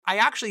I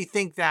actually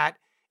think that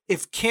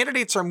if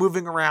candidates are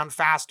moving around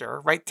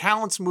faster, right,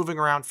 talent's moving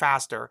around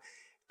faster,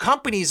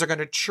 companies are going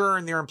to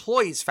churn their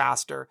employees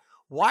faster.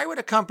 Why would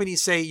a company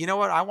say, you know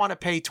what, I want to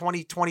pay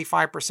 20,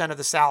 25% of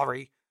the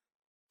salary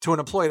to an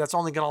employee that's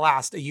only going to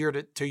last a year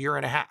to a year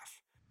and a half?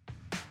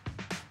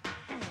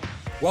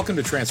 Welcome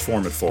to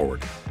Transform It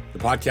Forward, the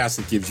podcast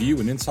that gives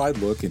you an inside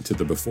look into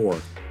the before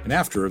and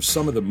after of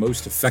some of the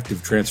most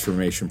effective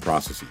transformation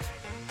processes.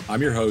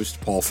 I'm your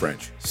host, Paul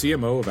French,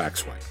 CMO of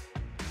Axway.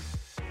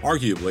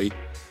 Arguably,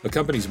 a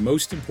company's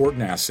most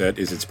important asset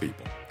is its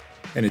people.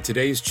 And in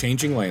today's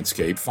changing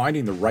landscape,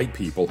 finding the right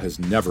people has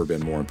never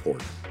been more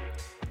important.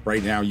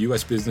 Right now,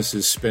 U.S.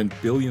 businesses spend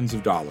billions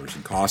of dollars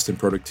in cost and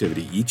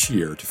productivity each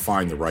year to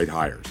find the right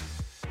hires.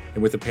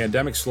 And with the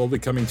pandemic slowly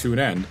coming to an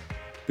end,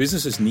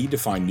 businesses need to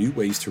find new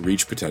ways to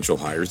reach potential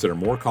hires that are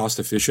more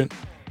cost-efficient,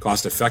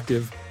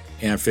 cost-effective,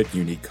 and fit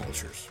unique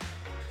cultures.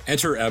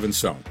 Enter Evan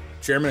Sohn,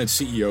 Chairman and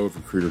CEO of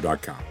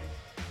Recruiter.com.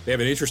 They have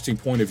an interesting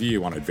point of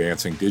view on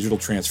advancing digital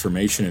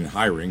transformation in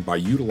hiring by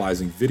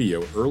utilizing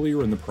video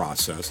earlier in the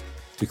process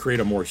to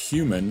create a more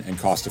human and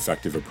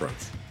cost-effective approach.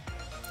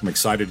 I'm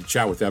excited to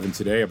chat with Evan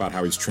today about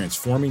how he's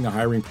transforming the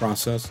hiring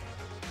process,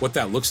 what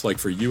that looks like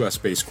for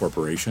U.S.-based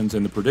corporations,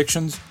 and the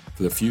predictions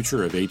for the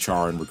future of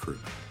HR and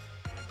recruitment.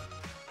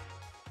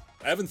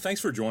 Evan,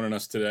 thanks for joining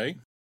us today.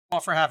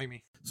 Well, for having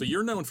me. So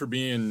you're known for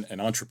being an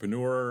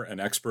entrepreneur, an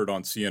expert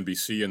on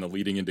CNBC and the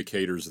leading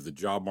indicators of the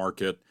job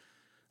market,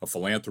 a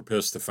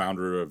philanthropist, the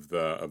founder of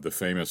the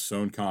famous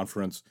Sohn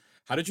Conference.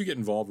 How did you get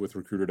involved with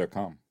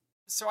Recruiter.com?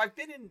 So I've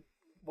been in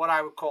what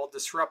I would call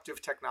disruptive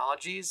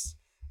technologies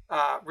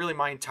really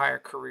my entire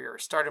career.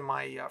 Started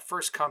my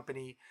first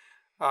company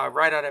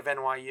right out of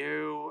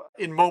NYU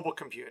in mobile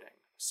computing.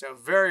 So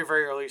very,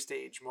 very early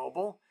stage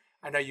mobile.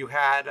 I know you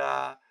had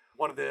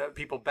one of the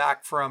people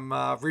back from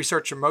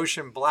Research in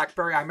Motion,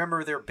 BlackBerry. I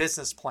remember their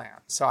business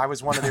plan. So I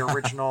was one of their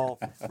original,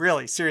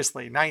 really,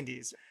 seriously,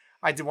 90s.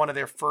 I did one of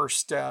their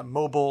first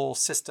mobile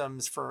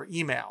systems for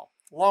email,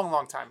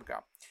 long time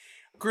ago.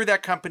 Grew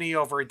that company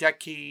over a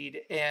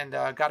decade and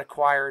got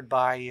acquired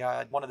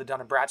by one of the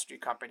Dun &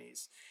 Bradstreet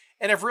companies.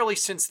 And I've really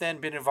since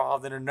then been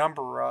involved in a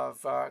number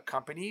of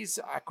companies,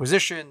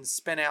 acquisitions,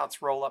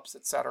 spin-outs, roll-ups,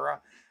 et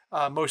cetera.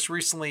 Most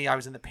recently, I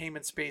was in the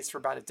payment space for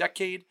about a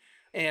decade.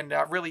 And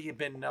really have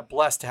been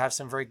blessed to have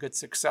some very good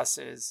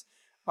successes,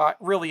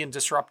 really in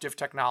disruptive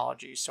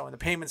technology. So in the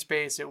payment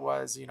space, it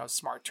was,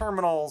 smart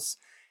terminals.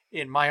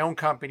 In my own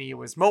company, it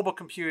was mobile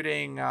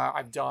computing.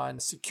 I've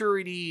done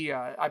security.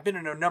 I've been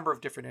in a number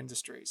of different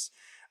industries.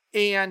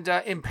 And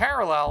in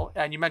parallel,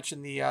 and you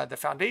mentioned the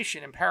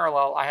foundation, in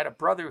parallel, I had a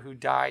brother who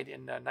died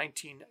in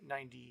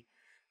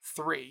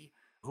 1993,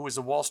 who was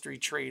a Wall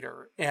Street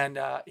trader. And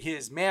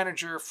his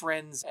manager,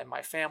 friends, and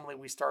my family,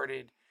 we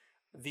started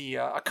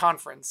a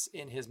conference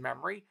in his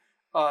memory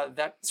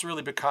that's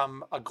really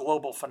become a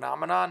global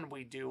phenomenon.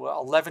 We do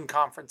 11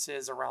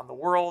 conferences around the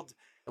world,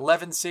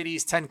 11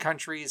 cities, 10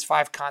 countries,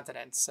 5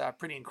 continents.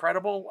 Pretty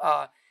incredible.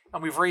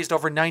 And we've raised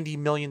over $90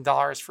 million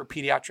for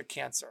pediatric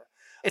cancer.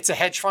 It's a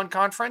hedge fund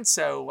conference,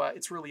 so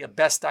it's really a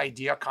best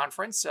idea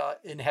conference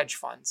in hedge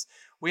funds.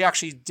 We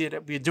actually did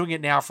it. We're doing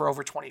it now for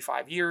over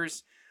 25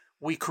 years.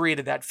 We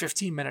created that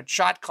 15-minute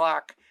shot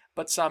clock.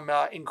 But some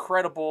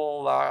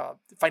incredible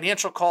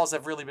financial calls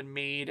have really been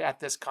made at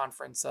this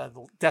conference.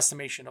 The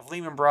decimation of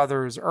Lehman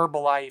Brothers,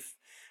 Herbalife.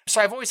 So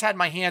I've always had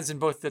my hands in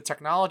both the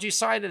technology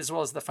side as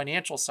well as the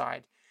financial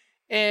side.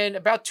 And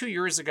about 2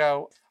 years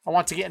ago, I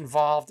want to get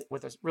involved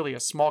with a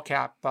small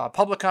cap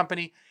public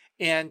company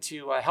and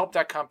to help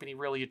that company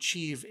really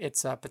achieve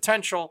its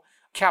potential,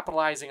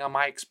 capitalizing on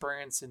my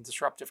experience in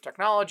disruptive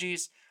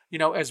technologies,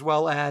 as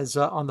well as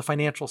on the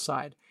financial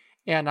side.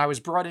 And I was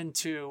brought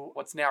into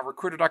what's now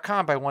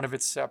Recruiter.com by one of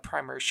its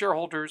primary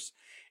shareholders.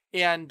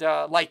 And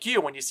like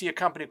you, when you see a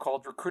company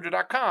called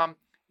Recruiter.com,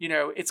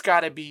 it's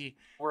got to be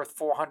worth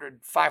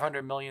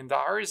 $400-500 million.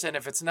 And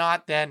if it's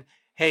not, then,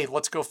 hey,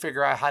 let's go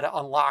figure out how to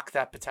unlock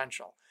that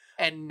potential.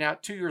 And now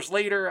 2 years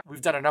later,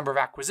 we've done a number of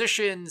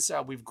acquisitions.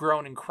 We've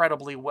grown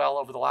incredibly well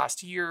over the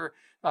last year,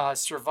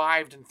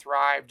 survived and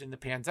thrived in the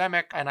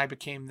pandemic. And I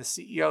became the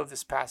CEO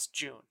this past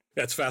June.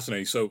 That's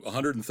fascinating. So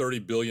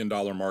 $130 billion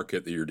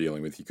market that you're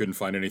dealing with. You couldn't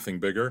find anything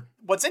bigger?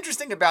 What's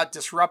interesting about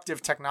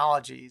disruptive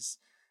technologies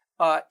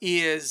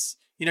is,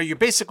 you're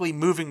basically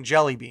moving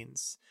jelly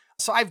beans.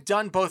 So I've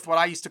done both what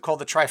I used to call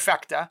the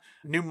trifecta,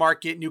 new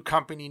market, new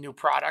company, new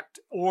product,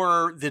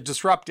 or the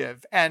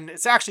disruptive. And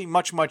it's actually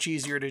much, much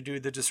easier to do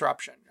the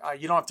disruption.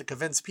 You don't have to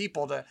convince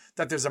people that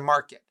there's a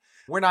market.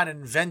 We're not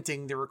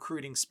inventing the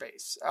recruiting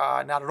space,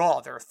 not at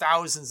all. There are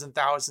thousands and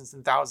thousands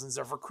and thousands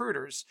of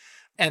recruiters.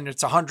 And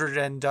it's a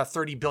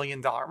 $130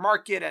 billion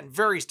market and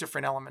various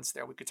different elements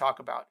there we could talk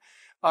about.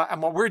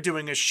 And what we're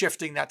doing is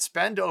shifting that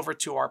spend over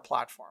to our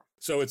platform.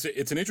 So it's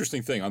an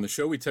interesting thing. On the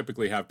show, we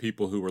typically have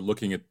people who are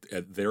looking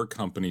at their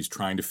companies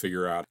trying to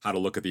figure out how to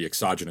look at the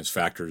exogenous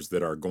factors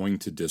that are going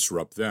to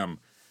disrupt them.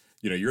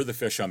 You're the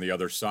fish on the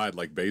other side.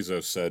 Like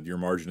Bezos said, your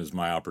margin is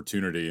my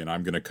opportunity, and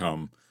I'm going to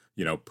come,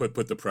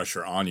 put the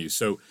pressure on you.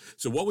 So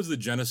what was the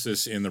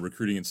genesis in the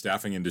recruiting and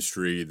staffing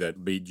industry that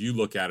made you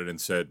look at it and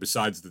said,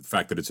 besides the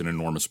fact that it's an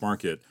enormous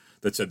market,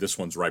 that said this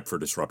one's ripe for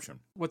disruption?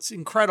 What's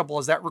incredible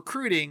is that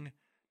recruiting,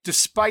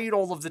 despite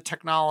all of the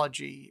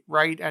technology,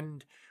 right?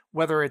 And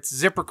whether it's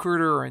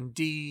ZipRecruiter or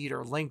Indeed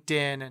or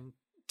LinkedIn, and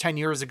 10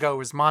 years ago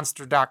was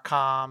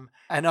Monster.com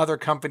and other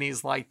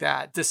companies like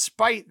that.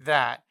 Despite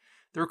that,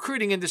 the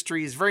recruiting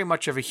industry is very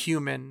much of a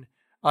human.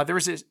 There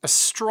is a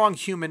strong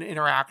human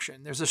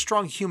interaction. There's a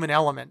strong human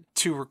element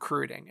to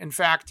recruiting. In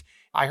fact,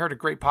 I heard a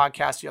great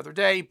podcast the other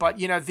day, but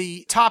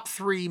the top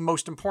 3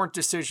 most important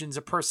decisions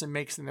a person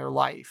makes in their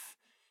life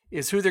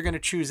is who they're going to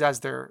choose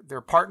as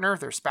their partner,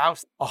 their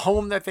spouse, a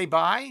home that they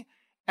buy,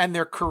 and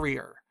their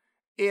career.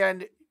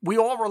 And we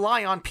all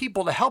rely on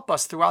people to help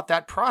us throughout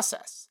that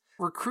process.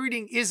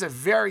 Recruiting is a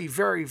very,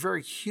 very,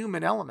 very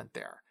human element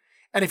there.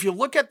 And if you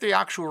look at the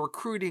actual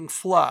recruiting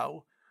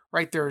flow,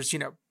 right, there's,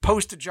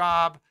 post a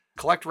job,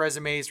 collect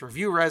resumes,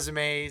 review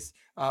resumes,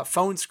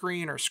 phone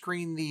screen or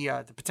screen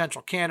the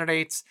potential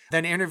candidates,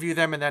 then interview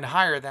them and then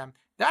hire them.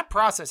 That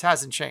process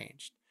hasn't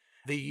changed.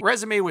 The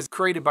resume was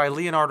created by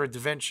Leonardo da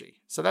Vinci.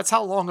 So that's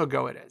how long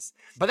ago it is.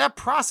 But that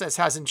process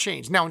hasn't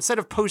changed. Now, instead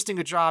of posting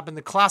a job in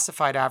the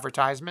classified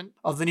advertisement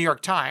of the New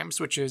York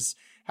Times, which is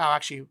how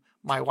actually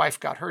my wife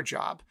got her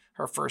job,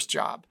 her first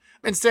job,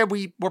 instead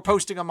we're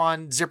posting them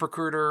on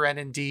ZipRecruiter and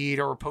Indeed,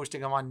 or we're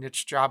posting them on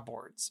niche job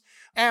boards.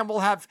 And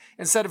we'll have,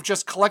 instead of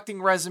just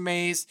collecting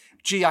resumes,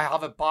 I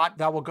have a bot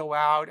that will go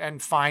out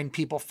and find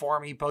people for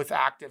me, both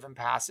active and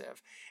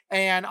passive.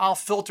 And I'll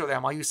filter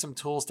them. I'll use some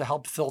tools to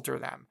help filter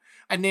them.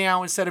 And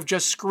now, instead of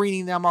just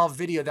screening them, I'll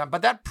video them.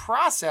 But that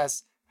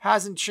process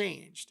hasn't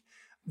changed.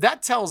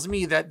 That tells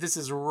me that this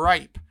is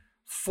ripe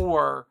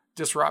for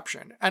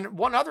disruption. And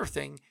one other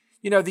thing,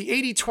 the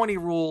 80-20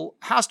 rule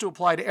has to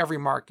apply to every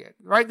market,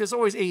 right? There's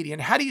always 80.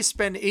 And how do you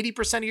spend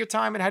 80% of your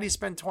time and how do you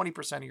spend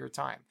 20% of your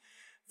time?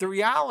 The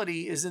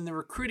reality is, in the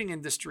recruiting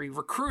industry,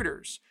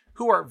 recruiters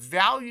who are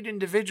valued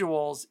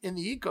individuals in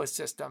the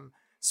ecosystem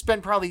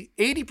spend probably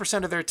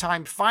 80% of their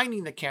time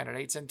finding the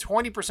candidates and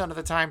 20% of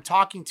the time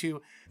talking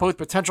to both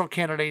potential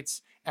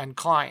candidates and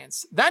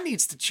clients. That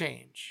needs to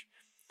change.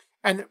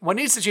 And what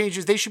needs to change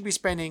is they should be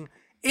spending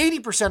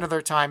 80% of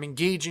their time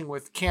engaging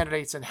with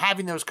candidates and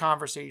having those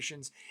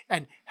conversations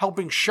and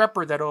helping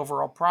shepherd that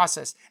overall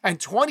process, and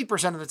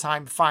 20% of the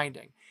time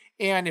finding.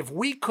 And if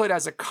we could,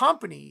 as a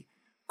company,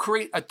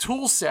 create a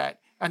tool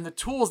set and the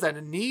tools that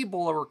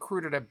enable a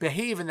recruiter to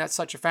behave in that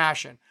such a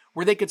fashion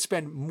where they could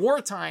spend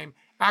more time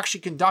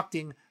actually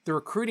conducting the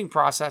recruiting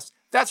process,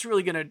 that's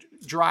really going to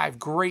drive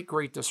great,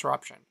 great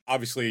disruption.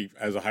 Obviously,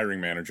 as a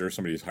hiring manager,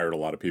 somebody who's hired a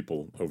lot of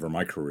people over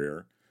my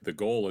career, the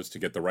goal is to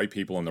get the right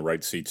people in the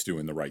right seats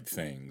doing the right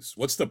things.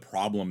 What's the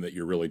problem that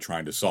you're really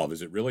trying to solve?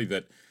 Is it really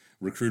that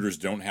recruiters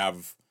don't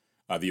have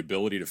the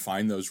ability to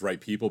find those right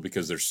people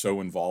because they're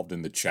so involved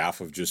in the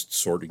chaff of just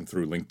sorting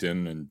through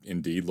LinkedIn and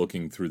Indeed,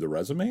 looking through the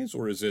resumes?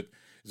 Or is it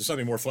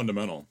something more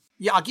fundamental?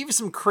 Yeah, I'll give you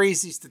some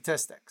crazy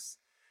statistics.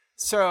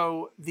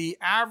 So the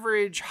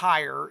average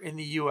hire in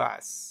the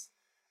US,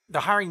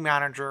 the hiring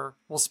manager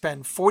will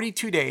spend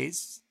 42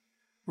 days,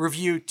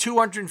 review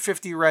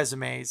 250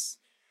 resumes,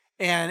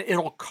 and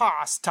it'll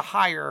cost to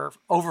hire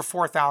over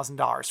 $4,000,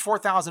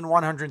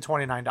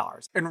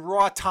 $4,129 in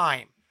raw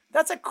time.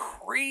 That's a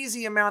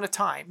crazy amount of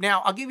time.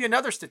 Now, I'll give you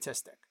another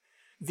statistic.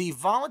 The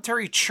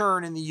voluntary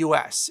churn in the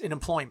US in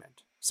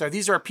employment, so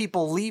these are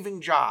people leaving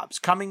jobs,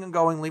 coming and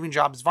going, leaving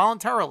jobs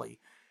voluntarily,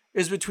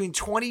 is between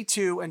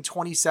 22 and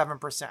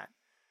 27%.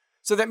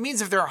 So that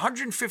means if there are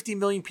 150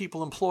 million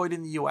people employed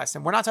in the US,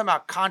 and we're not talking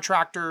about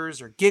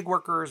contractors or gig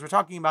workers, we're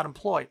talking about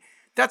employed,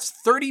 that's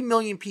 30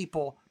 million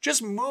people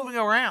just moving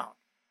around.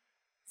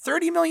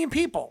 30 million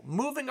people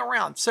moving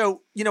around.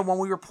 So, when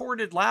we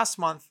reported last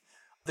month,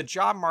 the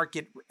job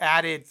market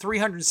added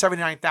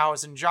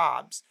 379,000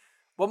 jobs.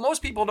 What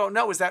most people don't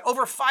know is that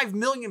over 5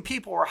 million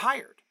people were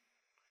hired.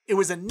 It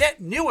was a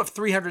net new of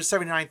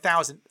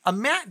 379,000.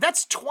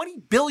 That's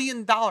 $20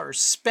 billion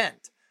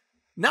spent,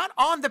 not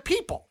on the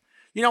people.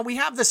 We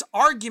have this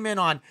argument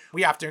on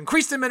we have to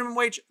increase the minimum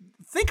wage.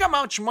 Think how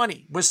much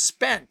money was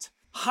spent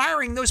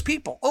hiring those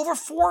people, over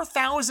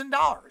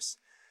 $4,000.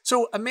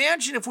 So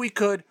imagine if we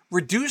could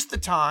reduce the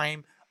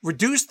time,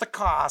 reduce the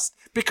cost,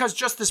 because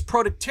just this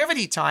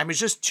productivity time is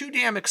just too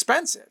damn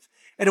expensive.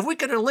 And if we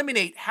could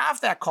eliminate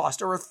half that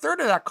cost or a third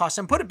of that cost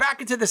and put it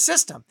back into the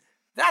system,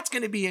 that's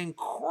going to be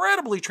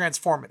incredibly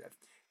transformative.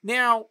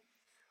 Now,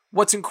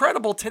 what's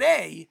incredible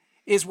today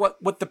is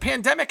what the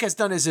pandemic has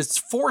done is it's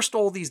forced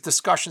all these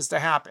discussions to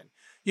happen.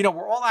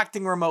 We're all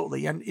acting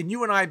remotely, and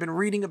you and I have been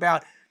reading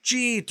about,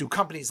 do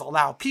companies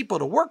allow people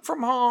to work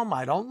from home?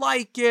 I don't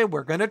like it.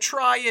 We're going to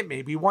try it,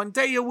 maybe one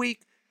day a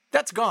week.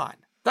 That's gone.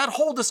 That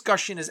whole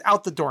discussion is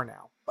out the door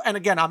now. And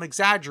again, I'm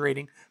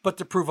exaggerating, but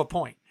to prove a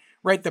point,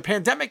 right? The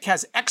pandemic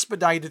has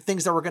expedited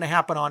things that were going to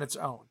happen on its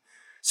own.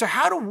 So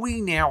how do we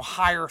now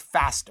hire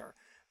faster?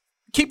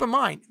 Keep in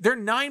mind, there are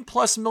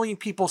 9+ million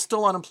people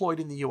still unemployed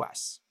in the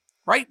US,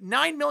 right?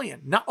 9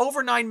 million,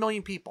 over 9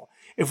 million people.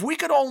 If we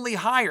could only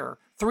hire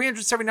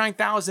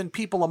 379,000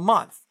 people a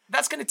month,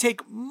 That's going to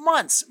take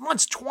months,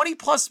 20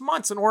 plus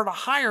months in order to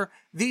hire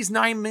these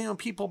 9 million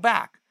people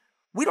back.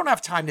 We don't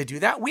have time to do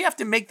that. We have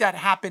to make that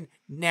happen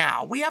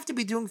now. We have to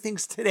be doing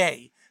things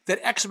today that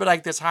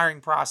expedite this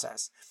hiring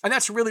process. And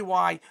that's really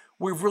why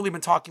we've really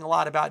been talking a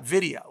lot about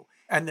video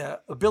and the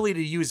ability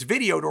to use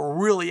video to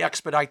really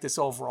expedite this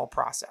overall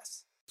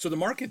process. So the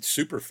market's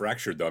super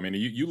fractured, though. I mean,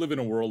 you live in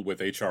a world with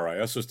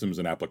HRIS systems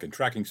and applicant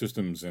tracking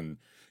systems and,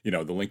 the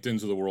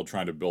LinkedIns of the world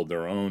trying to build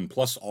their own,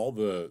 plus all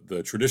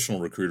the traditional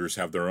recruiters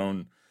have their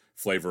own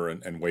flavor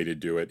and way to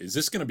do it. Is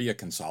this going to be a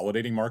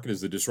consolidating market?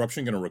 Is the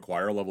disruption going to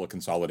require a level of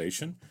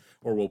consolidation,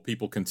 or will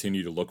people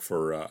continue to look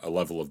for a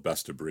level of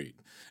best of breed?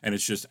 And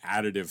it's just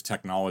additive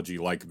technology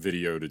like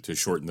video to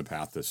shorten the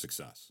path to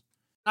success.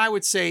 I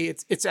would say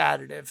it's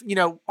additive.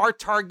 Our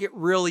target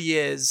really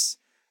is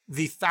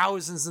the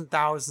thousands and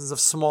thousands of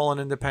small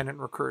and independent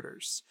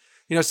recruiters.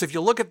 So if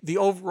you look at the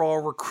overall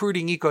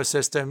recruiting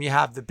ecosystem, you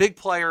have the big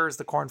players,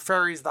 the Korn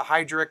Ferries, the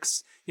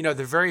Heidricks, the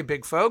very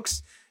big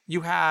folks.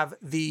 You have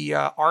the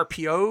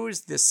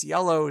RPOs, the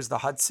Cielos, the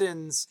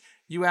Hudsons.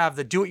 You have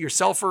the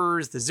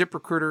do-it-yourselfers, the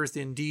ZipRecruiters,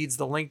 the Indeeds,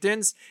 the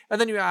LinkedIns. And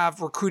then you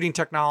have recruiting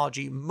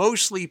technology,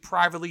 mostly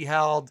privately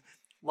held,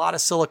 a lot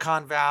of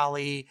Silicon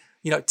Valley,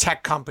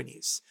 tech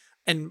companies.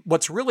 And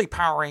what's really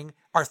powering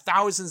are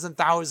thousands and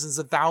thousands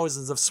and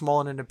thousands of small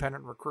and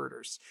independent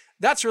recruiters.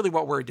 That's really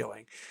what we're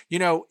doing.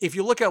 If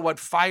you look at what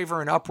Fiverr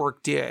and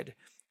Upwork did,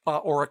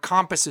 or what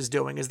Compass is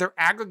doing, is they're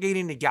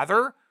aggregating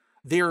together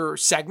their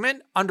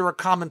segment under a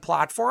common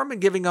platform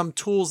and giving them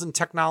tools and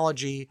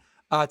technology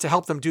to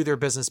help them do their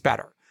business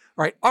better.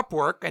 Right?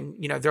 Upwork, and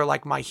they're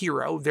like my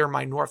hero, they're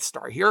my North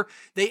Star here.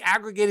 They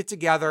aggregated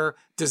together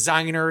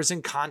designers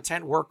and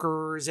content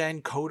workers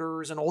and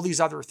coders and all these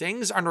other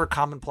things under a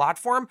common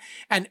platform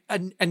and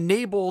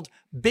enabled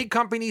big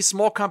companies,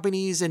 small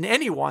companies, and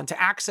anyone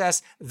to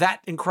access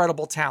that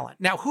incredible talent.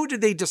 Now, who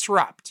did they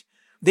disrupt?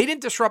 They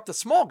didn't disrupt the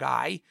small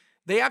guy.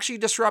 They actually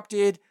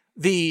disrupted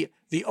the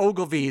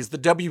Ogilvies, the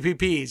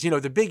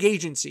WPPs, the big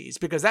agencies,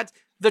 because that's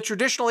the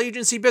traditional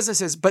agency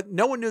businesses, but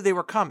no one knew they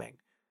were coming.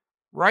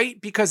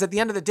 Right? Because at the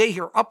end of the day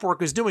here,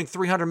 Upwork is doing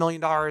 $300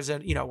 million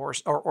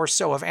or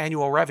so of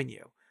annual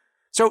revenue.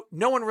 So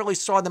no one really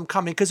saw them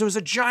coming because it was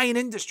a giant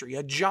industry,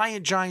 a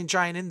giant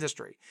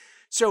industry.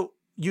 So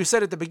you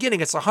said at the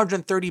beginning, it's a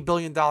 $130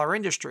 billion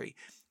industry.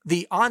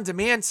 The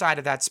on-demand side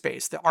of that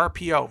space, the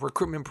RPO,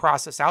 recruitment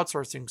process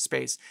outsourcing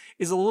space,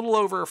 is a little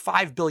over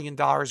 $5 billion,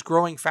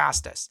 growing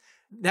fastest.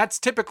 That's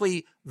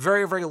typically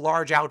very, very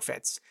large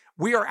outfits.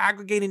 We are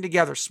aggregating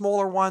together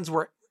smaller ones.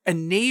 We're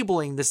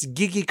enabling this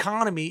gig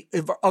economy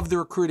of the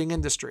recruiting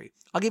industry.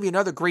 I'll give you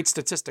another great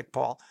statistic,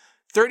 Paul.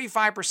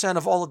 35%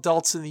 of all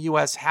adults in the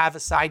US have a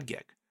side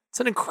gig. It's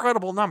an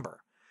incredible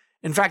number.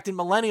 In fact, in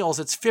millennials,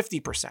 it's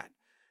 50%.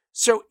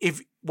 So if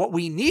what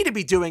we need to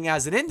be doing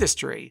as an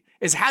industry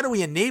is how do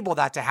we enable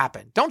that to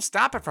happen? Don't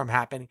stop it from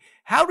happening.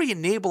 How do we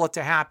enable it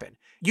to happen?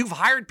 You've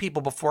hired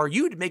people before.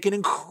 You'd make an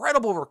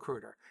incredible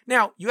recruiter.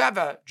 Now, you have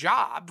a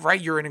job,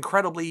 right? You're an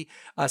incredibly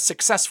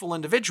successful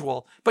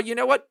individual, but you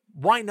know what?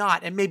 Why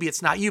not? And maybe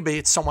it's not you, but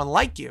it's someone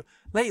like you.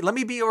 Let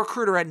me be a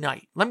recruiter at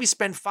night. Let me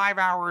spend 5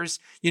 hours,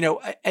 in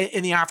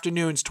the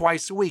afternoons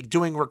twice a week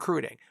doing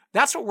recruiting.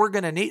 That's what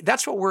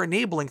we're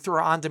enabling through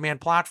our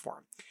on-demand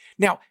platform.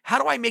 Now,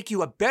 how do I make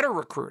you a better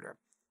recruiter?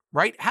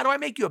 Right? How do I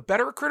make you a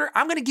better recruiter?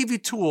 I'm going to give you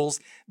tools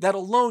that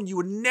alone you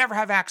would never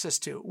have access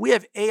to. We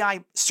have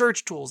AI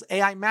search tools,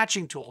 AI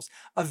matching tools,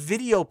 a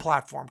video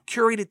platform,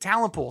 curated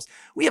talent pools.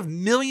 We have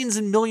millions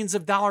and millions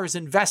of dollars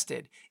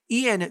invested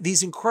in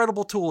these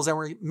incredible tools, and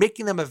we're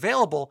making them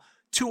available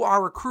to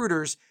our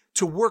recruiters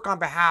to work on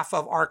behalf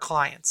of our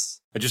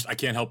clients. I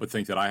can't help but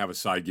think that I have a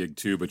side gig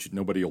too, but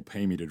nobody will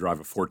pay me to drive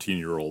a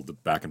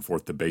 14-year-old back and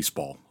forth to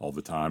baseball all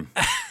the time,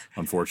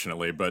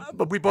 unfortunately.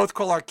 But we both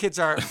call our kids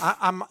they're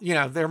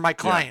my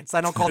clients. Yeah,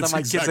 I don't call them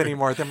my kids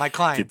anymore. They're my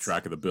clients. Keep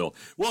track of the bill.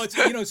 Well,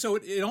 it's so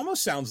it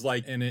almost sounds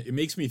like, and it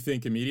makes me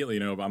think immediately.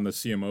 I'm the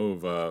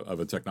CMO of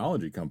a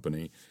technology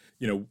company.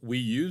 We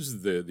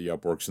use the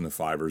Upworks and the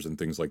Fivers and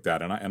things like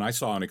that, and I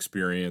saw an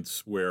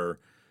experience where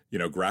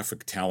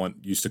graphic talent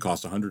used to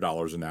cost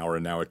 $100 an hour,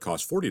 and now it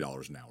costs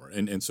 $40 an hour.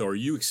 And so are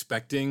you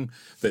expecting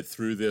that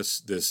through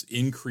this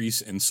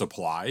increase in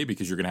supply,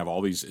 because you're going to have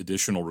all these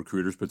additional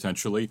recruiters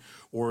potentially,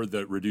 or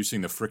that reducing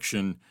the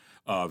friction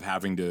of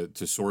having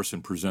to source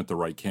and present the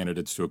right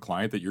candidates to a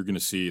client, that you're going to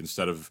see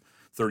instead of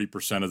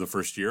 30% of the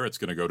first year, it's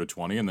going to go to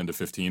 20 and then to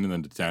 15 and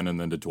then to 10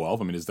 and then to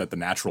 12? I mean, is that the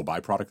natural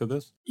byproduct of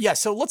this? Yeah.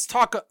 So let's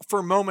talk for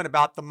a moment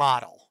about the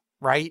model,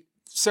 right?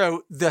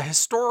 So the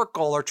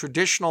historical or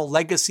traditional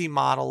legacy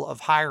model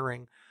of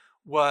hiring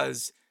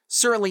was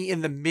certainly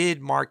in the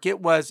mid-market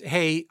was,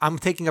 hey, I'm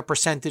taking a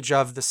percentage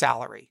of the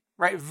salary,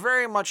 right?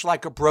 Very much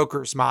like a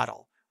broker's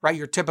model, right?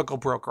 Your typical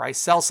broker. I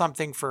sell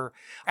something for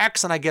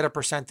X and I get a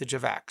percentage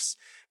of X.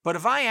 But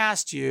if I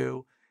asked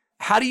you,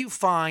 how do you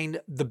find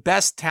the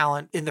best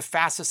talent in the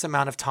fastest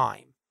amount of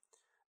time?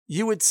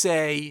 You would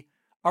say,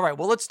 all right,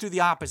 well, let's do the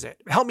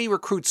opposite. Help me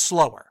recruit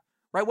slower,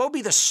 right? What would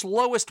be the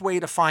slowest way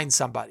to find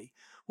somebody?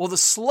 Well, the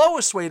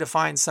slowest way to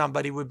find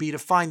somebody would be to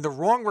find the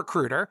wrong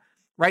recruiter,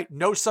 right?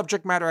 No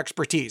subject matter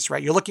expertise,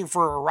 right? You're looking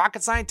for a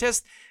rocket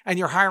scientist and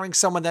you're hiring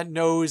someone that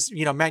knows,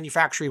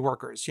 manufacturing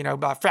workers,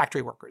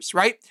 factory workers,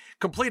 right?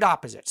 Complete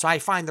opposite. So I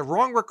find the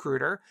wrong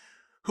recruiter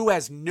who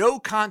has no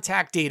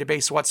contact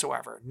database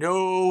whatsoever,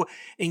 no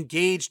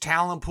engaged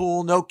talent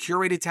pool, no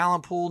curated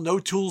talent pool, no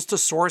tools to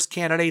source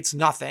candidates,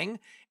 nothing.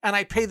 And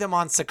I pay them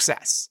on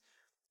success,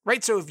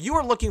 right? So if you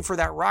are looking for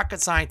that rocket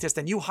scientist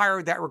and you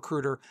hired that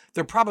recruiter,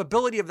 the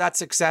probability of that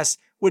success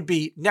would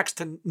be next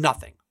to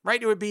nothing,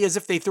 right? It would be as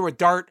if they threw a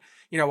dart,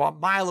 a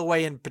mile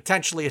away and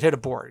potentially it hit a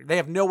board. They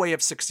have no way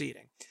of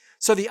succeeding.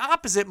 So the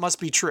opposite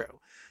must be true.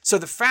 So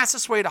the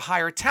fastest way to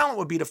hire talent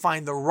would be to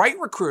find the right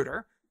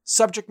recruiter,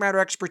 subject matter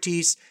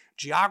expertise,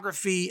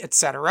 geography,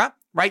 etc.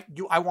 Right?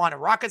 I want a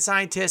rocket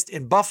scientist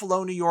in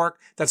Buffalo, New York,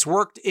 that's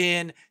worked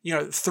in,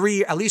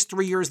 at least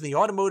 3 years in the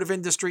automotive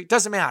industry. It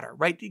doesn't matter,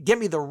 right? Give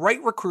me the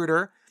right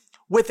recruiter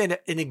with an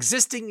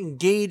existing,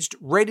 engaged,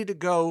 ready to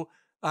go,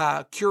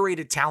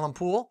 curated talent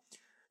pool.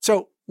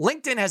 So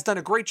LinkedIn has done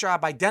a great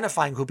job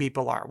identifying who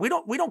people are. We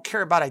don't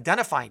care about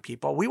identifying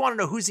people. We want to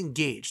know who's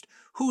engaged,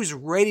 who's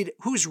ready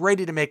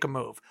to make a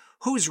move,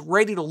 who's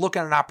ready to look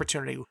at an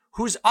opportunity,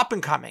 who's up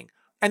and coming.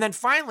 And then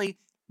finally,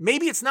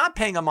 maybe it's not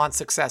paying them on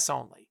success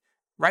only,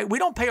 right? We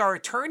don't pay our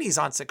attorneys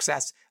on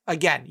success.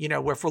 Again,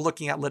 if we're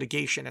looking at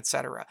litigation, et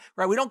cetera,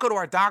 right? We don't go to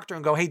our doctor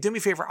and go, hey, do me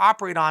a favor,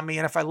 operate on me.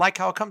 And if I like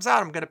how it comes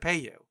out, I'm going to pay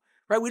you,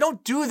 right? We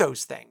don't do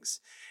those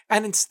things.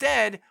 And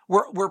instead,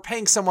 we're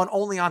paying someone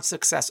only on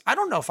success. I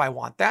don't know if I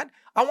want that.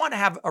 I want to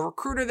have a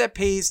recruiter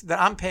that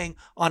I'm paying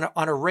on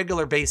a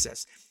regular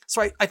basis.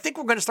 So I think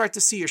we're going to start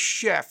to see a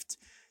shift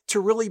to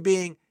really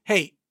being,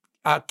 hey,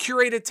 a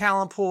curated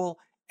talent pool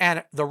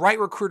and the right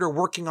recruiter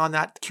working on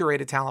that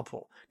curated talent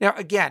pool. Now,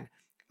 again,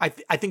 I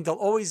think there'll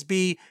always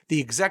be the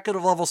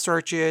executive level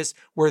searches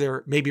where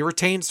there may be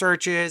retained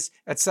searches,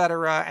 et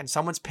cetera, and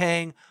someone's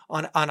paying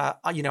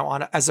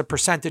as a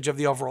percentage of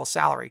the overall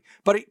salary.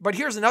 But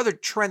here's another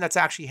trend that's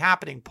actually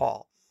happening,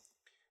 Paul.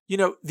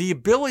 The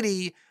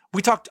ability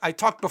I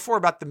talked before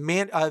about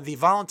the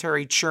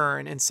voluntary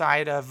churn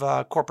inside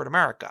of corporate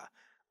America,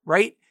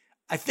 right?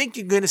 I think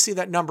you're going to see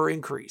that number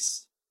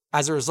increase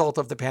as a result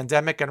of the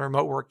pandemic and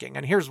remote working.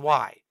 And here's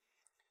why.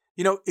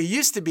 It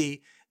used to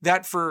be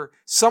that for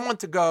someone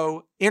to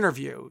go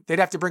interview, they'd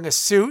have to bring a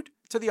suit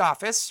to the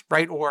office,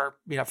 right? Or,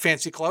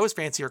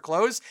 fancier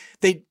clothes.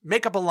 They'd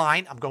make up a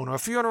line. I'm going to a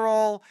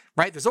funeral,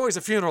 right? There's always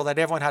a funeral that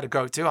everyone had to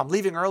go to. I'm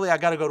leaving early. I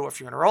got to go to a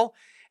funeral.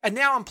 And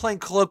now I'm playing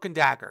cloak and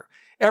dagger.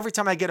 Every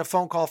time I get a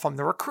phone call from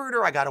the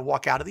recruiter, I got to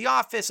walk out of the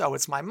office. Oh,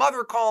 it's my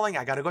mother calling.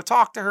 I got to go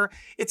talk to her.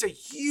 It's a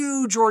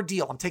huge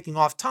ordeal. I'm taking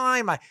off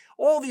time.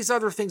 All these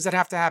other things that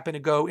have to happen to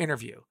go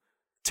interview.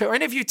 To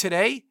interview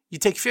today, you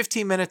take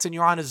 15 minutes and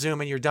you're on a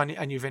Zoom and you're done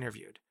and you've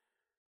interviewed.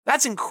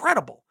 That's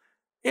incredible.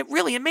 It's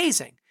really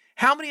amazing.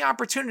 How many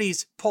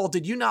opportunities, Paul,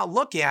 did you not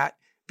look at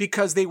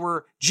because they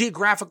were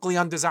geographically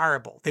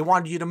undesirable? They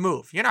wanted you to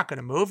move. You're not going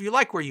to move. You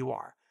like where you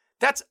are.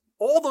 That's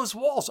all those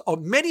walls.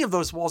 Many of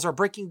those walls are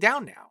breaking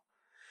down now.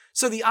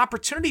 So the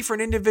opportunity for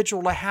an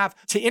individual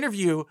to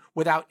interview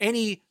without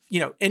any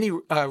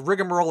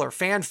rigmarole or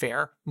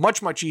fanfare,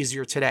 much, much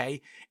easier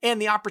today.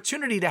 And the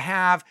opportunity to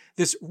have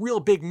this real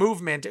big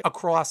movement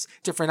across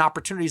different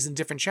opportunities and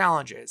different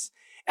challenges.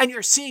 And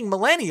you're seeing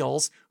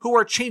millennials who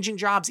are changing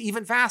jobs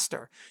even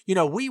faster.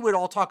 We would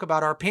all talk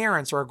about our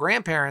parents or our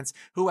grandparents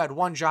who had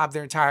one job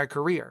their entire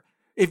career.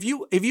 If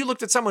you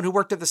looked at someone who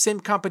worked at the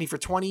same company for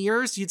 20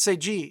 years, you'd say,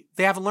 gee,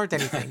 they haven't learned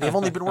anything. They've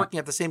only been working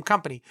at the same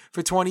company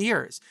for 20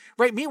 years,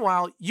 right?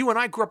 Meanwhile, you and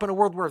I grew up in a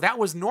world where that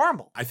was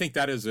normal. I think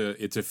that it's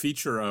a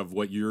feature of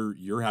what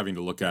you're having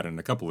to look at in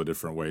a couple of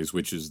different ways,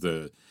 which is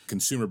the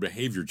consumer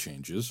behavior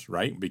changes,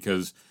 right?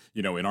 Because,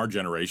 in our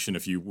generation,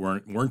 if you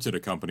weren't at a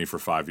company for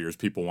 5 years,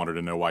 people wanted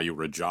to know why you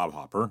were a job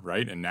hopper,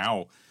 right? And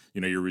now,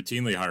 you're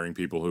routinely hiring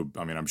people who,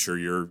 I'm sure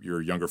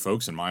your younger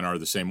folks and mine are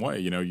the same way.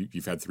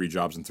 You've had 3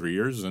 jobs in 3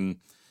 years and,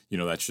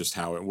 that's just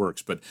how it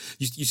works. But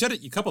you said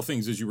a couple of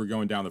things as you were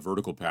going down the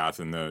vertical path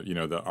and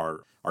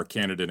our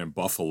candidate in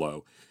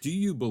Buffalo. Do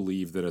you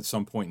believe that at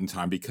some point in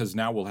time, because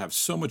now we'll have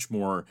so much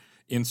more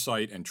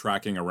insight and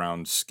tracking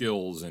around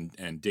skills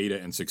and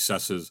data and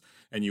successes,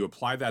 and you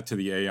apply that to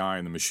the AI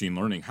and the machine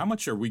learning, how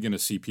much are we going to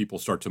see people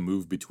start to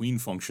move between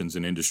functions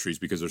and industries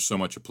because there's so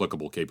much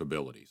applicable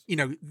capabilities?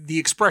 The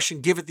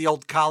expression, give it the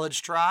old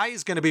college try,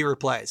 is going to be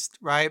replaced,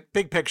 right?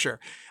 Big picture.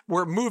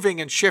 We're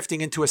moving and shifting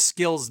into a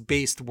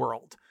skills-based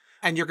world.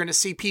 And you're going to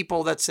see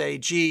people that say,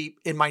 gee,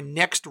 in my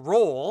next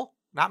role,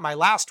 not my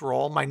last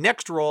role, my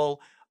next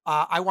role,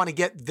 I want to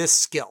get this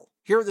skill.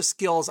 Here are the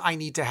skills I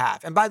need to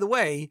have. And by the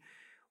way,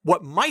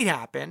 what might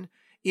happen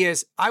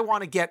is I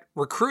want to get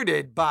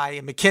recruited by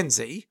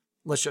McKinsey.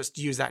 Let's just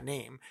use that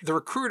name. The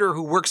recruiter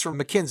who works for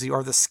McKinsey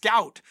or the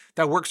scout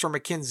that works for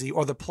McKinsey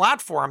or the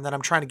platform that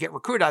I'm trying to get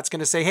recruited at is going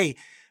to say, hey,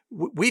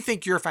 we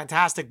think you're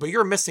fantastic, but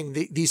you're missing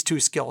these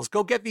 2 skills.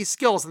 Go get these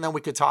skills and then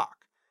we could talk.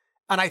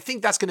 And I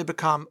think that's going to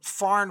become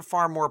far and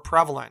far more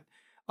prevalent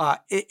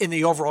in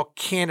the overall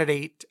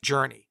candidate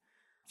journey.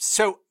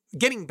 So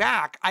getting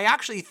back, I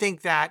actually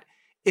think that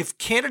if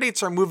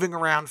candidates are moving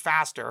around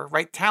faster,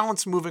 right?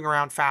 Talent's moving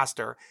around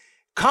faster.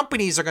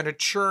 Companies are going to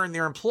churn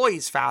their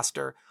employees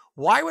faster.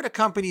 Why would a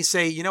company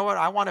say, you know what,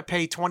 I want to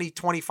pay 20,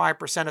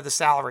 25% of the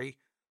salary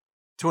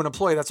to an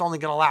employee that's only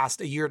going to last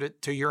a year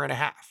to a year and a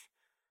half?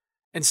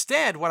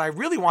 Instead, what I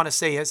really want to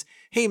say is,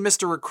 hey,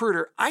 Mr.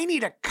 Recruiter, I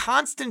need a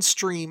constant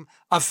stream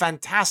of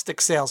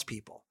fantastic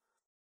salespeople.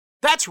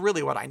 That's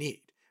really what I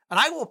need. And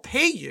I will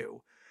pay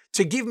you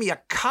to give me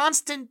a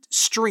constant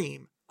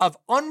stream of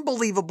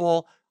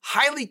unbelievable,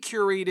 highly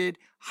curated,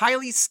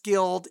 highly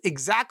skilled,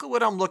 exactly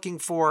what I'm looking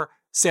for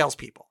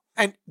salespeople.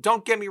 And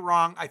don't get me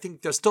wrong, I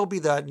think there'll still be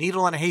the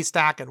needle in a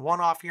haystack and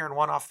one off here and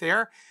one off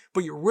there.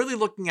 But you're really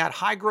looking at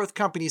high growth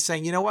companies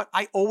saying, you know what,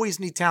 I always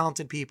need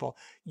talented people.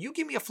 You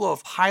give me a flow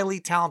of highly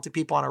talented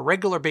people on a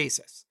regular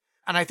basis.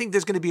 And I think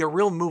there's going to be a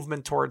real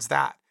movement towards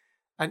that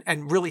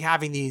and really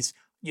having these,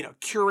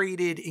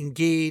 curated,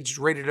 engaged,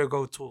 ready to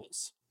go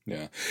tools.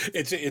 Yeah,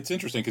 it's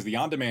interesting because the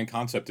on-demand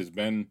concept has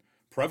been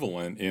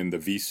prevalent in the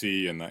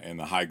VC and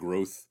the high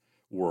growth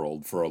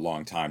world for a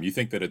long time. You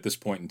think that at this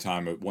point in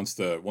time, once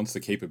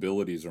the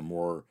capabilities are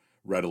more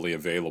readily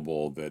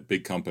available, that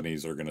big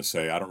companies are going to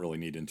say, I don't really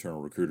need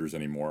internal recruiters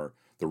anymore.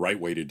 The right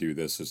way to do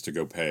this is to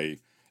go pay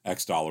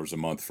X dollars a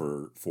month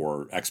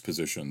for X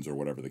positions or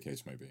whatever the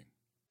case may be.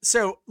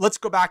 So let's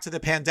go back to the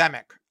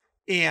pandemic.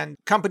 And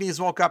companies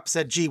woke up and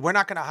said, gee, we're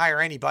not going to hire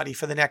anybody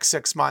for the next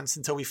 6 months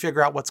until we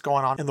figure out what's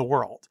going on in the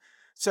world.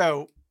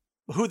 So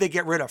who they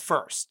get rid of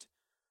first?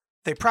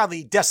 They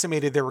probably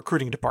decimated their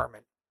recruiting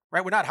department,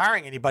 right? We're not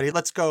hiring anybody.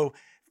 Let's go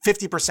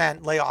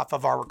 50% layoff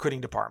of our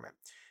recruiting department.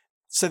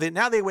 So that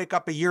now they wake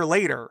up a year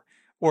later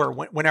or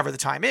whenever the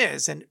time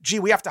is, and gee,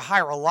 we have to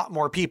hire a lot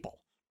more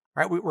people,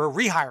 right? We're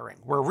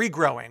rehiring, we're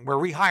regrowing, we're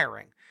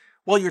rehiring.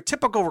 Well, your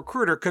typical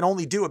recruiter could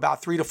only do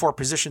about 3 to 4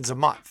 positions a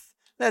month.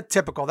 That's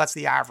typical, that's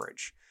the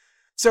average.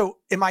 So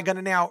am I going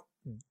to now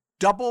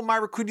double my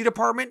recruiting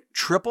department,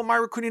 triple my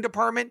recruiting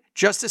department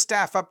just to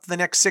staff up for the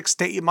next 6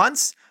 to 8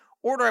 months?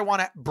 Or do I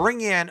want to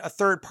bring in a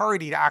third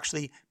party to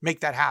actually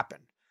make that happen?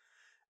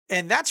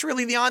 And that's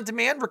really the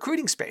on-demand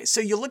recruiting space.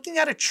 So you're looking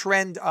at a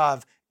trend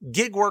of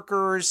gig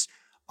workers,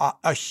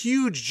 a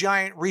huge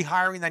giant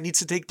rehiring that needs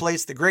to take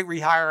place, the great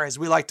rehire, as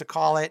we like to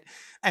call it.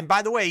 And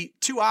by the way,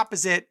 two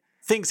opposite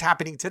things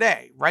happening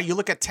today, right? You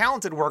look at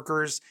talented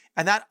workers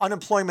and that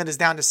unemployment is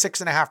down to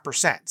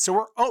 6.5%.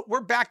 So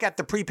we're back at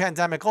the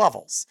pre-pandemic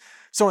levels.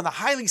 So in the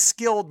highly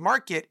skilled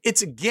market,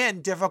 it's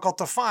again difficult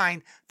to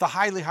find the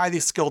highly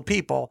skilled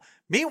people.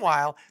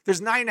 Meanwhile, there's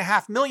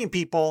 9.5 million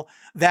people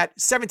that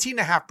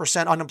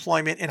 17.5%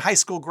 unemployment in high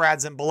school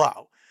grads and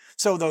below.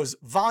 So those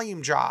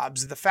volume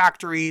jobs, the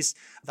factories,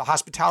 the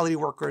hospitality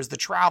workers, the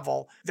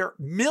travel, there are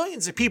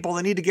millions of people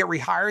that need to get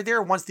rehired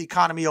there once the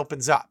economy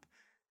opens up.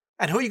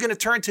 And who are you going to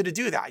turn to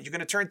do that? You're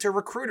going to turn to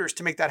recruiters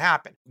to make that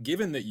happen.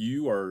 Given that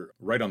you are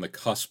right on the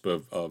cusp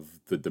of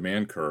the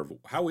demand curve,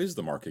 how is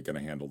the market going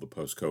to handle the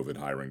post-COVID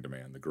hiring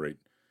demand, the great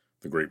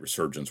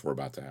resurgence we're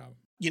about to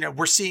have?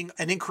 We're seeing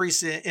an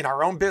increase in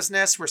our own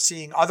business. We're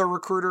seeing other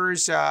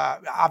recruiters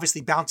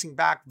obviously bouncing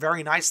back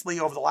very nicely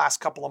over the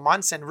last couple of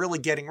months and really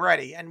getting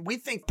ready. And we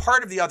think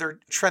part of the other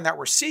trend that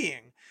we're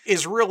seeing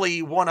is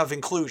really one of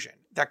inclusion,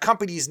 that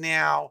companies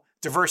now,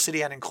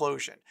 diversity and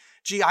inclusion.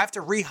 Gee, I have to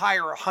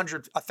rehire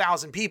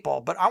 1,000 people,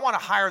 but I want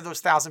to hire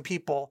those 1,000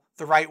 people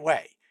the right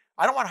way.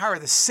 I don't want to hire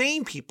the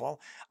same people.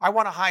 I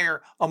want to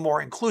hire a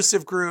more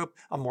inclusive group,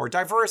 a more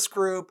diverse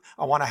group.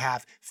 I want to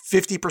have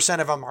 50%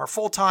 of them are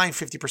full-time,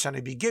 50%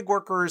 would be gig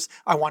workers.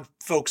 I want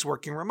folks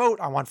working remote.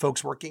 I want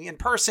folks working in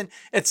person,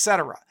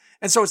 etc.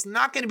 And so it's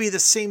not going to be the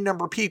same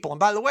number of people. And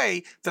by the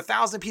way, the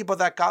 1,000 people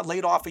that got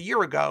laid off a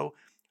year ago,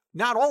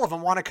 not all of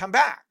them want to come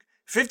back.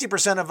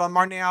 50% of them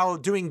are now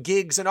doing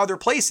gigs in other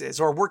places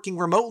or working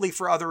remotely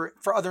for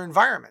other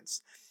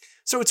environments.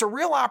 So it's a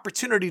real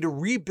opportunity to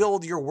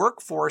rebuild your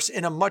workforce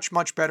in a much,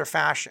 much better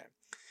fashion.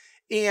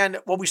 And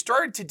what we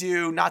started to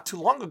do not too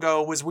long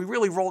ago was we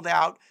really rolled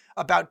out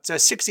about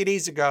 60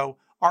 days ago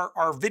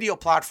our video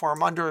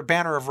platform under a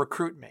banner of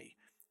Recruit Me.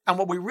 And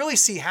what we really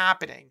see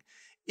happening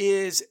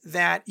is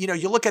that,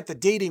 you look at the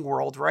dating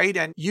world, right?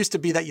 And it used to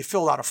be that you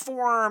filled out a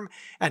form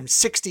and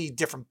 60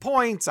 different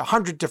points,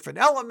 100 different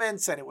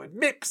elements, and it would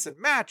mix and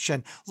match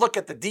and look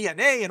at the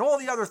DNA and all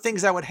the other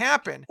things that would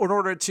happen in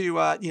order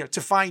to,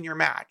 to find your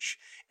match.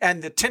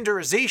 And the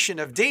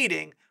Tinderization of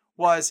dating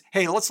was,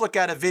 hey, let's look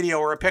at a video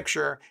or a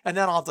picture and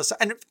then all this,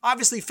 and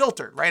obviously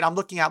filtered, right? I'm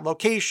looking at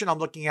location, I'm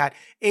looking at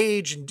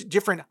age and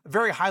different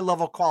very high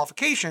level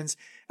qualifications.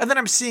 And then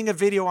I'm seeing a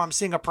video, I'm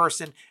seeing a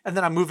person, and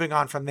then I'm moving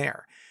on from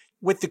there.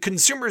 With the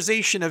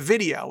consumerization of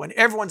video and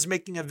everyone's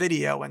making a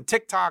video and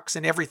TikToks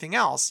and everything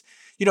else,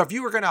 if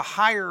you were going to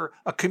hire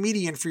a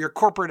comedian for your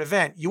corporate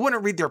event, you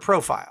wouldn't read their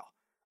profile,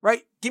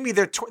 right? Give me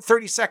their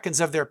 30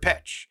 seconds of their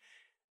pitch.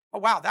 Oh,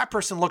 wow, that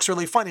person looks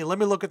really funny. Let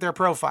me look at their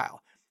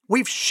profile.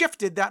 We've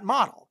shifted that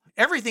model.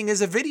 Everything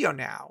is a video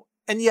now.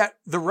 And yet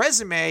the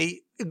resume,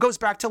 it goes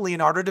back to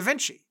Leonardo da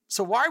Vinci.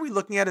 So why are we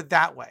looking at it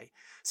that way?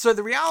 So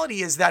the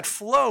reality is that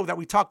flow that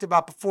we talked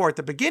about before at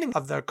the beginning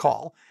of the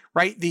call,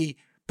 right? The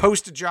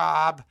post a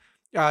job,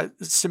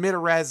 submit a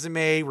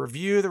resume,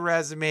 review the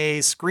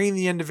resume, screen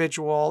the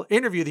individual,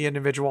 interview the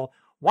individual.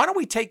 Why don't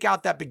we take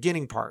out that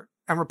beginning part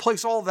and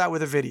replace all of that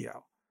with a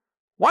video?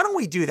 Why don't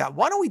we do that?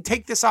 Why don't we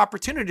take this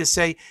opportunity to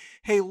say,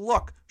 hey,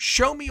 look,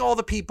 show me all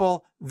the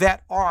people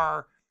that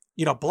are,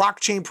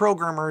 blockchain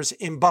programmers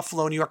in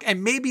Buffalo, New York.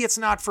 And maybe it's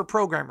not for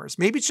programmers.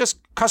 Maybe it's just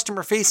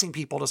customer facing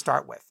people to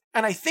start with.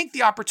 And I think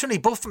the opportunity,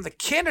 both from the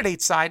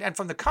candidate side and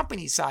from the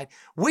company side,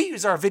 we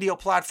use our video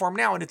platform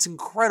now and it's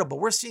incredible.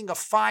 We're seeing a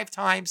 5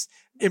 times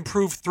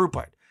improved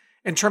throughput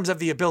in terms of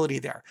the ability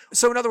there.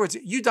 So in other words,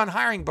 you've done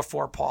hiring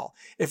before, Paul.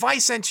 If I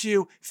sent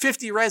you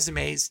 50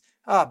 resumes,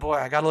 oh boy,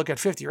 I got to look at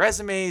 50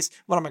 resumes.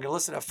 What am I going to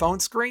listen to a phone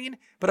screen?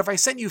 But if I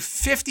sent you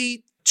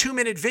 50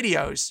 2-minute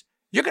videos,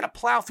 you're going to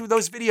plow through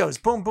those videos.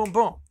 Boom, boom,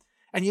 boom.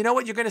 And you know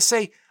what? You're going to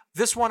say,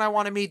 this one I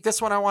want to meet,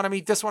 this one I want to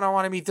meet, this one I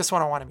want to meet, this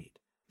one I want to meet.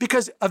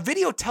 Because a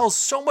video tells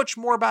so much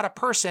more about a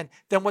person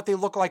than what they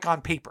look like on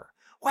paper.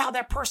 Wow,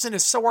 that person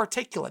is so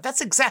articulate.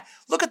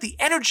 Look at the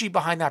energy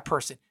behind that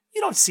person.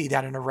 You don't see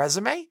that in a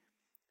resume.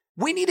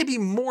 We need to be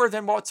more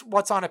than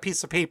what's on a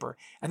piece of paper.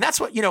 And that's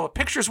what, a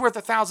picture's worth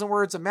 1,000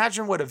 words.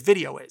 Imagine what a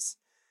video is.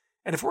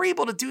 And if we're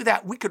able to do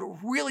that, we could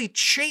really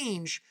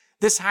change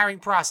this hiring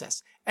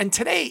process. And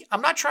today,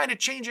 I'm not trying to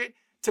change it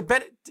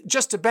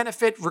just to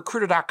benefit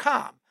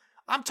Recruiter.com.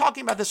 I'm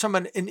talking about this from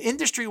an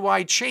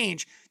industry-wide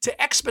change to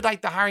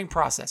expedite the hiring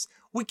process.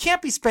 We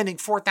can't be spending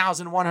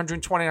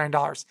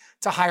 $4,129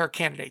 to hire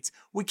candidates.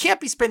 We can't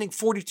be spending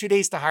 42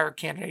 days to hire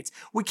candidates.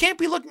 We can't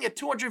be looking at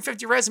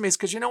 250 resumes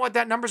because you know what?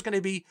 That number is going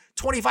to be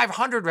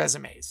 2,500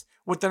 resumes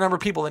with the number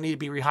of people that need to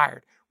be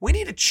rehired. We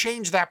need to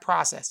change that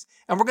process,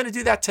 and we're going to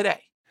do that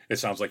today. It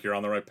sounds like you're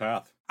on the right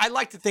path. I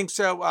like to think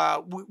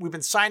so. We've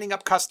been signing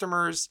up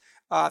customers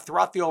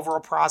throughout the overall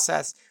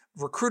process.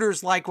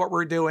 Recruiters like what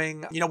we're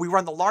doing. We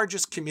run the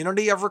largest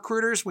community of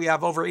recruiters. We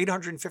have over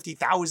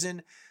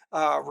 850,000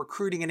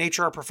 recruiting and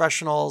HR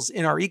professionals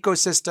in our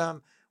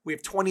ecosystem. We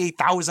have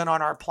 28,000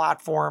 on our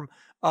platform.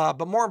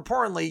 But more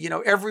importantly,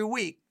 every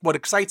week, what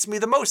excites me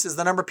the most is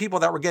the number of people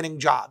that we're getting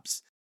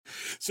jobs.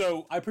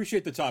 So I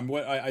appreciate the time.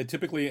 What I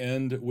typically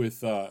end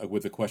with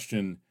a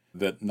question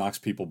that knocks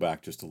people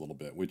back just a little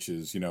bit, which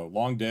is,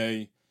 long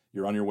day,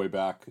 you're on your way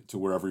back to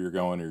wherever you're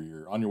going, or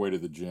you're on your way to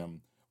the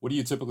gym. What do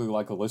you typically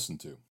like to listen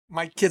to?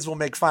 My kids will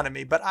make fun of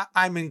me, but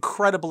I'm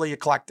incredibly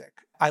eclectic.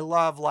 I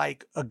love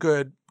like a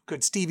good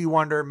Stevie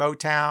Wonder,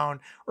 Motown,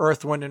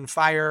 Earth, Wind and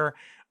Fire,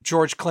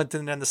 George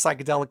Clinton and the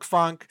Psychedelic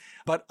Funk.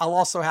 But I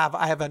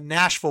have a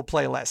Nashville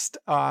playlist.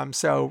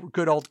 So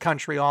good old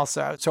country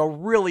also. So it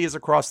really is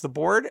across the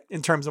board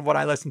in terms of what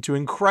I listen to.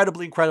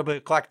 Incredibly, incredibly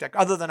eclectic,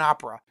 other than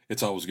opera.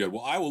 It's always good.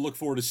 Well, I will look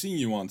forward to seeing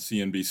you on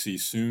CNBC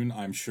soon,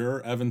 I'm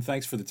sure. Evan,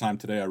 thanks for the time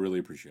today. I really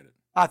appreciate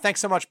it. Thanks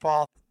so much,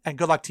 Paul. And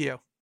good luck to you.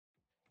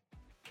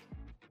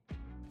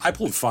 I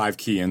pulled 5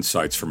 key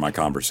insights from my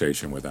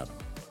conversation with Evan.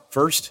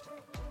 First,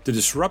 to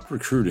disrupt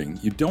recruiting,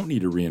 you don't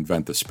need to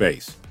reinvent the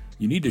space.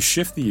 You need to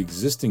shift the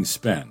existing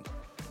spend.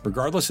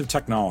 Regardless of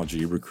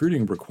technology,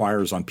 recruiting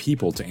requires on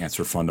people to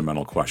answer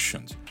fundamental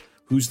questions.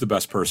 Who's the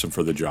best person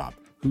for the job?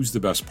 Who's the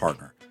best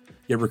partner?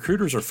 Yet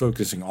recruiters are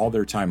focusing all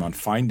their time on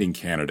finding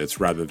candidates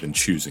rather than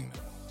choosing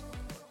them.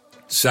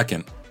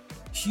 Second,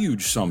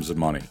 huge sums of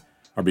money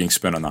are being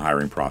spent on the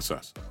hiring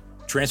process.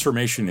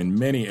 Transformation in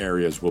many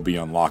areas will be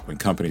unlocked when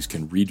companies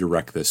can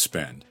redirect this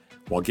spend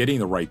while getting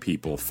the right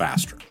people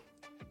faster.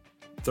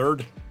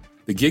 Third,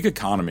 the gig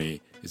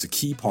economy is a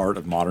key part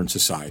of modern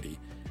society,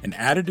 and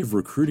additive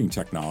recruiting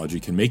technology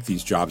can make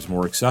these jobs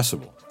more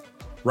accessible.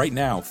 Right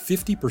now,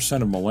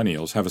 50% of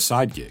millennials have a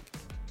side gig.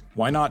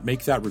 Why not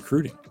make that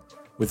recruiting?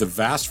 With a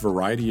vast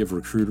variety of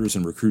recruiters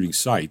and recruiting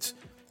sites,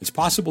 it's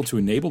possible to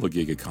enable the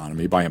gig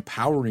economy by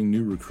empowering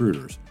new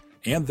recruiters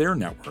and their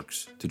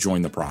networks to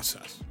join the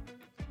process.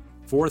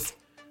 Fourth,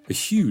 a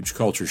huge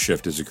culture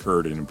shift has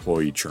occurred in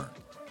employee churn.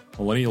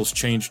 Millennials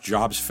change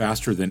jobs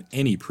faster than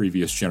any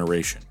previous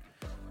generation.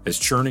 As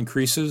churn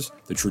increases,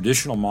 the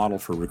traditional model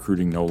for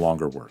recruiting no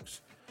longer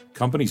works.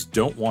 Companies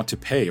don't want to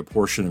pay a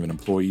portion of an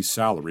employee's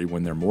salary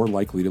when they're more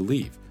likely to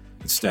leave.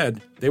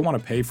 Instead, they want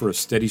to pay for a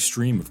steady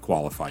stream of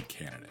qualified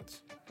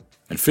candidates.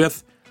 And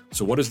fifth,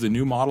 so what does the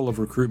new model of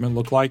recruitment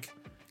look like?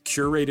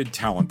 Curated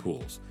talent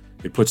pools.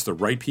 It puts the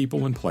right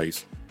people in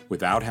place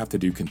without having to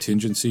do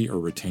contingency or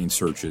retained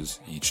searches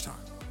each time.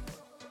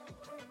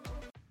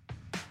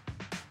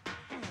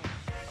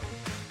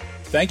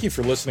 Thank you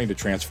for listening to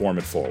Transform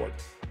It Forward.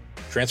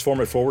 Transform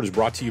It Forward is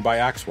brought to you by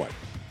Axway.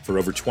 For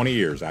over 20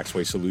 years,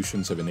 Axway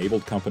Solutions have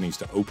enabled companies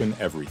to open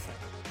everything,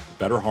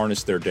 better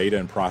harness their data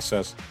and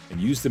process, and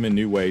use them in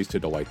new ways to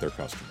delight their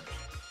customers.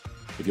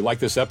 If you like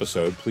this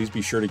episode, please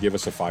be sure to give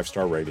us a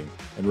 5-star rating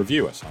and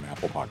review us on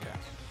Apple Podcasts.